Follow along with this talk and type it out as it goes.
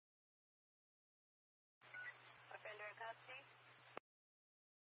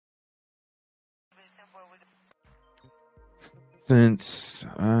Since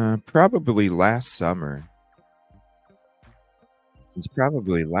probably last summer. Since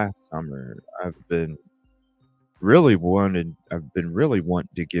probably last summer, I've been really wanting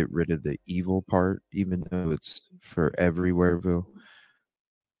to get rid of the evil part, even though it's for everywhereville.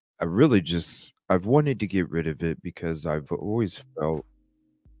 I've wanted to get rid of it because I've always felt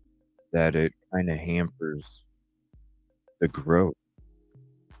that it kind of hampers the growth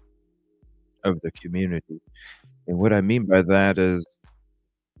of the community. And what I mean by that is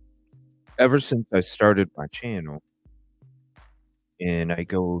ever since I started my channel and I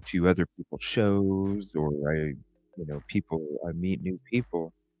go to other people's shows or I meet new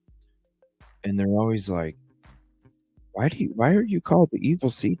people and they're always like, why are you called the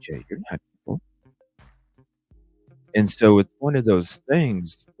evil CJ? You're not evil. And so it's one of those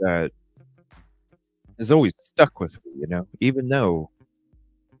things that has always stuck with me, even though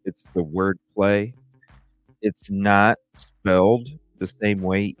it's the word play, it's not spelled the same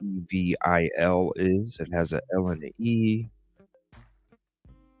way EVILLE is. It has a L and an E.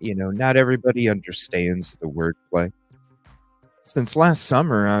 Not everybody understands the wordplay. Since last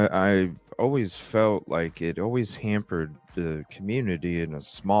summer, I've always felt like it always hampered the community in a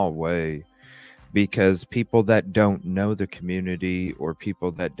small way because people that don't know the community or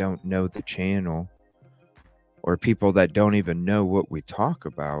people that don't know the channel or people that don't even know what we talk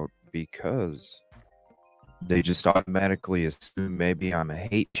about because they just automatically assume maybe I'm a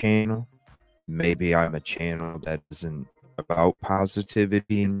hate channel, maybe I'm a channel that isn't about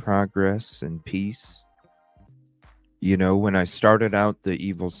positivity and progress and peace. When I started out the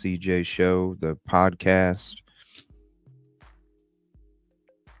EvilleCJ show, the podcast,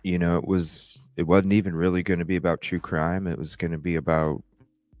 it wasn't even really going to be about true crime. It was going to be about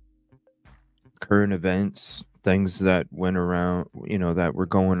current events, things that went around, that were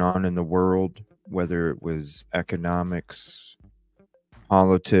going on in the world, whether it was economics,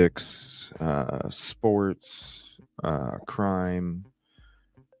 politics, sports, crime,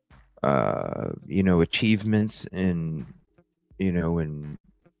 achievements in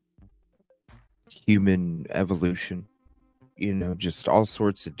human evolution, just all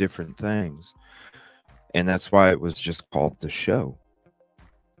sorts of different things. And that's why it was just called the show.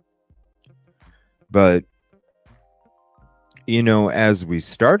 But, as we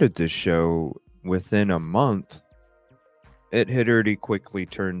started the show, within a month, it had already quickly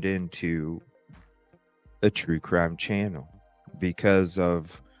turned into a true crime channel because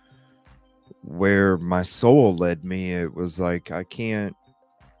of where my soul led me. It was like, I can't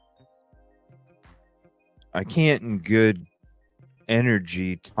in good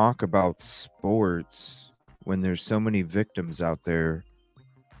energy talk about sports when there's so many victims out there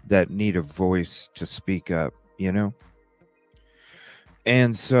that need a voice to speak up,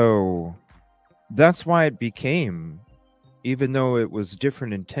 And so that's why it became, even though it was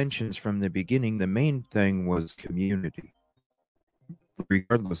different intentions from the beginning, the main thing was community,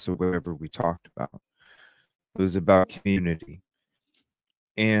 regardless of whatever we talked about. It was about community.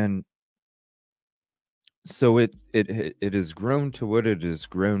 And so it has grown to what it has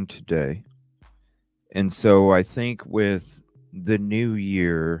grown today. And so I think with the new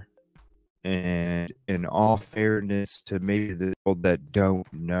year, and in all fairness to maybe the people that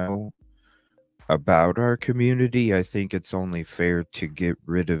don't know about our community, I think it's only fair to get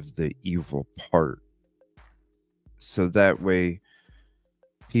rid of the evil part. So that way,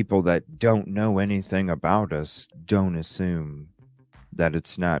 people that don't know anything about us don't assume that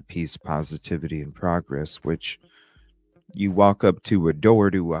it's not peace, positivity, and progress, which you walk up to a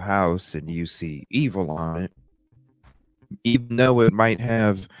door to a house and you see evil on it, even though it might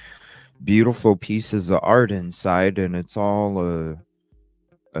have beautiful pieces of art inside and it's all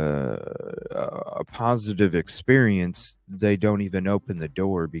a positive experience, they don't even open the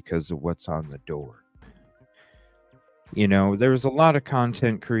door because of what's on the door. There's a lot of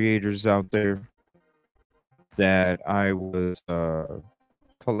content creators out there that I was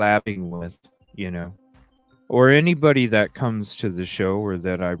collabing with, or anybody that comes to the show or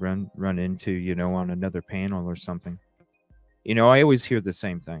that I run into, on another panel or something. I always hear the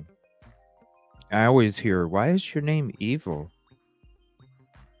same thing. I always hear, why is your name Evil?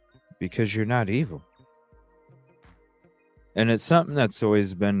 Because you're not evil. And it's something that's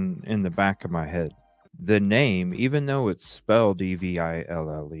always been in the back of my head. The name, even though it's spelled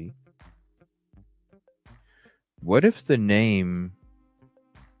EVILLE, what if the name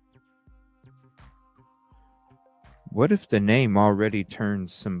already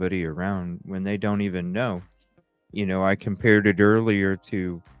turns somebody around when they don't even know? I compared it earlier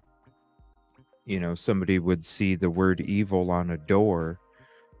to, somebody would see the word evil on a door,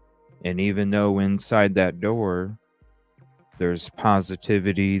 and even though inside that door there's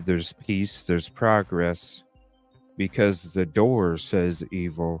positivity, there's peace, there's progress, because the door says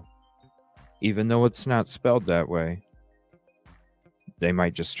evil, even though it's not spelled that way. They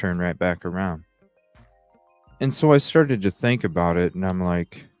might just turn right back around. And so I started to think about it, and I'm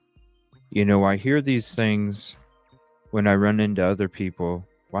like, I hear these things when I run into other people.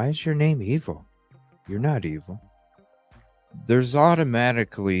 Why is your name Evil? You're not evil. There's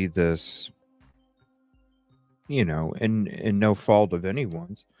automatically this, and no fault of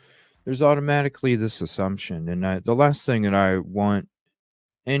anyone's, there's automatically this assumption. And the last thing that I want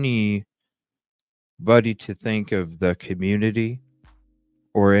anybody to think of the community,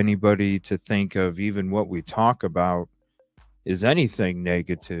 or anybody to think of even what we talk about, is anything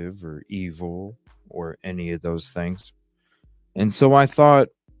negative or evil or any of those things. And so I thought,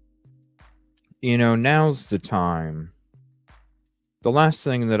 now's the time. The last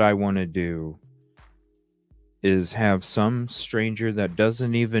thing that I want to do is have some stranger that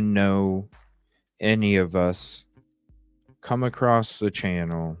doesn't even know any of us come across the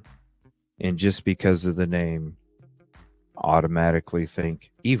channel and just because of the name automatically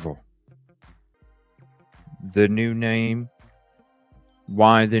think evil. The new name,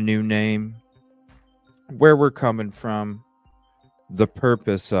 why the new name, where we're coming from, the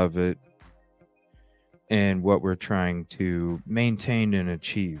purpose of it, and what we're trying to maintain and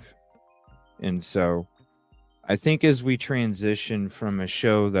achieve. And so I think as we transition from a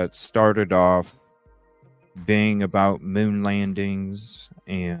show that started off being about moon landings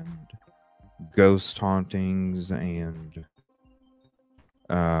and ghost hauntings and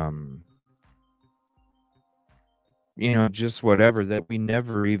just whatever that we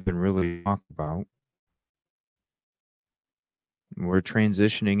never even really talked about, we're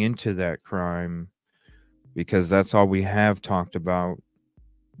transitioning into that crime because that's all we have talked about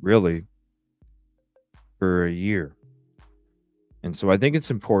really for a year. And so I think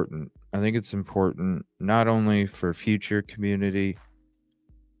it's important. I think it's important not only for future community,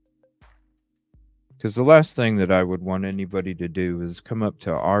 because the last thing that I would want anybody to do is come up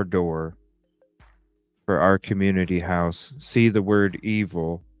to our door for our community house, see the word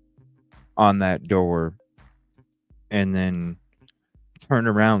evil on that door, and then turn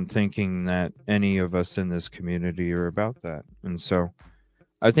around thinking that any of us in this community are about that. And so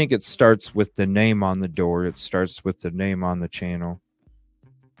I think it starts with the name on the door. It starts with the name on the channel.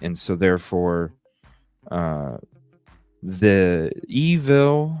 And so therefore, the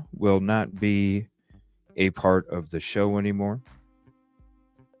EVILLE will not be a part of the show anymore.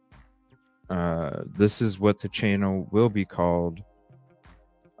 This is what the channel will be called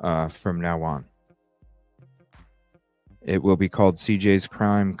from now on. It will be called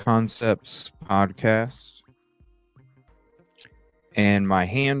CJsCrimeConcepts Podcast. And my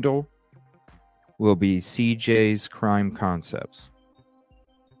handle will be CJsCrimeConcepts.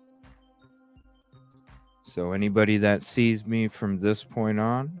 So anybody that sees me from this point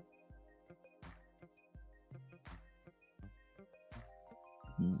on,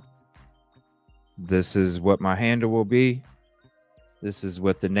 this is what my handle will be. This is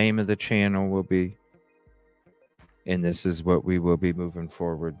what the name of the channel will be. And this is what we will be moving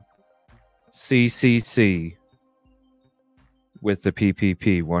forward. CCC with the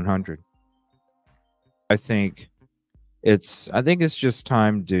PPP 100. I think it's just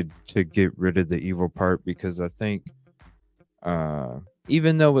time to get rid of the evil part, because I think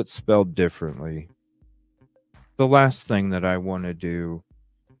even though it's spelled differently, the last thing that I want to do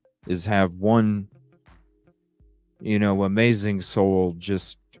is have one amazing soul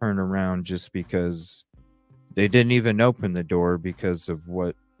just turn around just because they didn't even open the door because of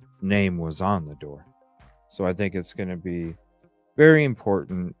what name was on the door. So I think it's going to be very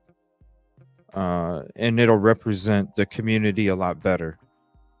important, and it'll represent the community a lot better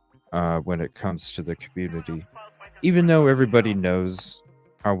when it comes to the community. Even though everybody knows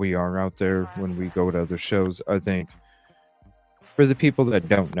how we are out there when we go to other shows, I think for the people that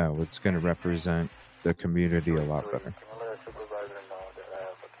don't know, it's going to represent the community a lot better.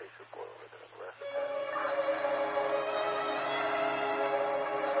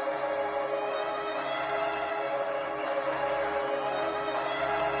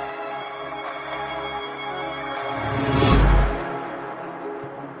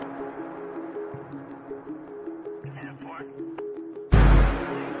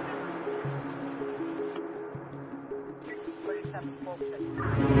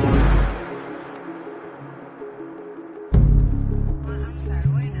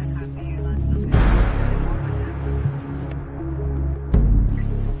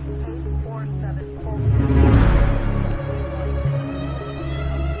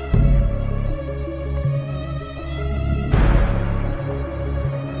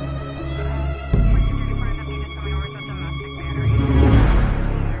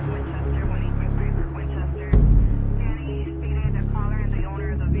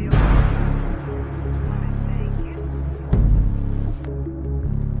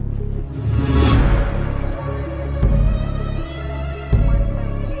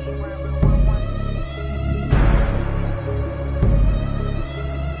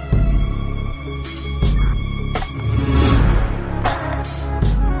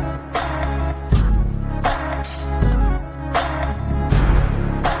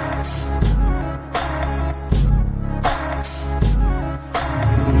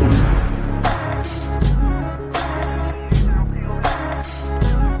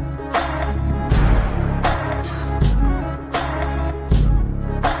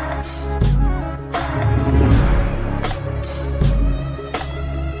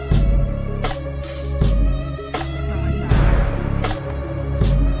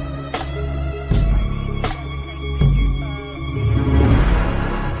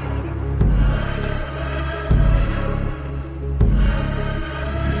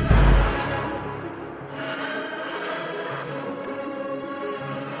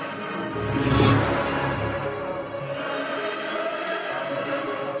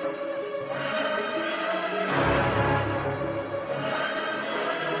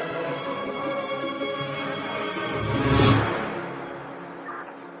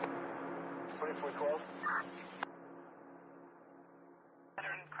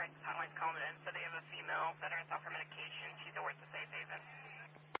 crisis hotline's calling in, so they have a female veteran off her medication. She's at work to Safe Haven.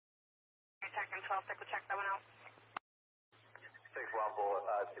 Detective 12, check that one out. 6 1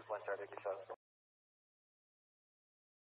 bullet, 2 point 30,